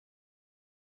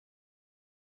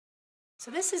So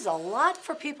this is a lot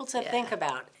for people to Yeah. think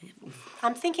about.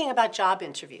 I'm thinking about job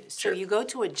interviews. Sure. So you go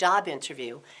to a job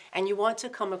interview and you want to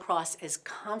come across as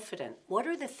confident. What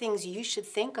are the things you should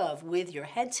think of with your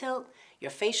head tilt, your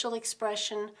facial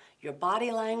expression, your body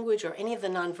language, or any of the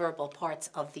nonverbal parts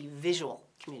of the visual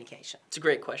communication? It's a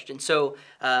great question. So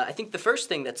I think the first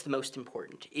thing that's the most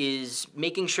important is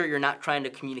making sure you're not trying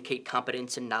to communicate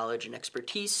competence and knowledge and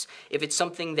expertise if it's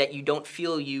something that you don't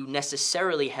feel you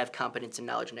necessarily have competence and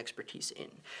knowledge and expertise in.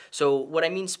 So what I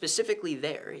mean specifically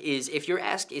there is if you're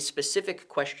asked a specific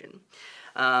question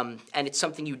and it's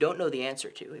something you don't know the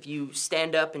answer to, if you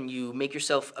stand up and you make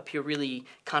yourself appear really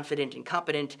confident and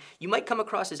competent, you might come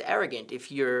across as arrogant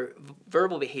if your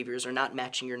verbal behaviors are not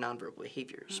matching your nonverbal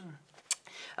behaviors.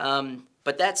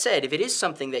 But that said, if it is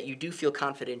something that you do feel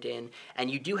confident in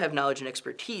and you do have knowledge and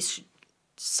expertise,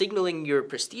 signaling your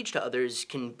prestige to others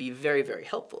can be very, very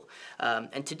helpful.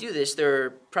 And to do this, there are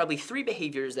probably 3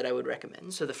 behaviors that I would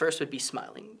recommend. So the first would be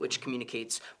smiling, which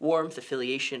communicates warmth,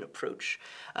 affiliation, approach.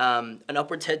 An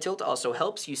upwards head tilt also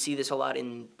helps. You see this a lot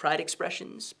in pride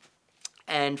expressions.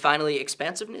 And finally,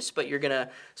 expansiveness, but you're going to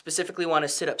specifically want to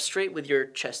sit up straight with your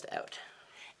chest out.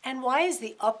 And why is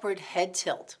the upward head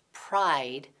tilt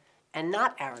pride and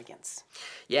not arrogance?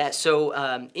 Yeah,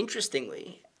 so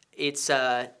interestingly, it's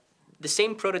the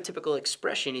same prototypical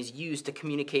expression is used to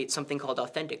communicate something called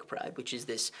authentic pride, which is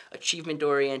this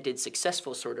achievement-oriented,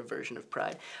 successful sort of version of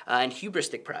pride, and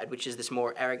hubristic pride, which is this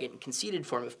more arrogant and conceited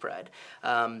form of pride.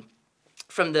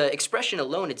 From the expression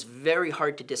alone, it's very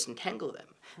hard to disentangle them.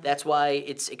 That's why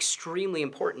it's extremely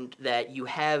important that you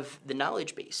have the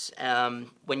knowledge base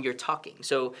when you're talking.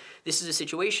 So this is a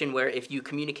situation where if you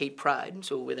communicate pride,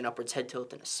 so with an upwards head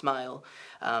tilt and a smile,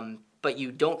 but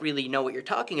you don't really know what you're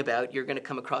talking about, you're going to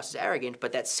come across as arrogant.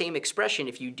 But that same expression,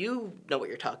 if you do know what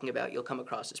you're talking about, you'll come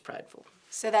across as prideful.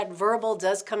 So that verbal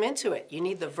does come into it. You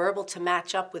need the verbal to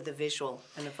match up with the visual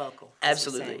and the vocal.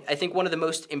 Absolutely. I think one of the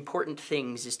most important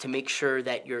things is to make sure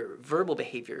that your verbal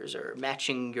behaviors are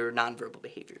matching your nonverbal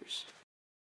behaviors.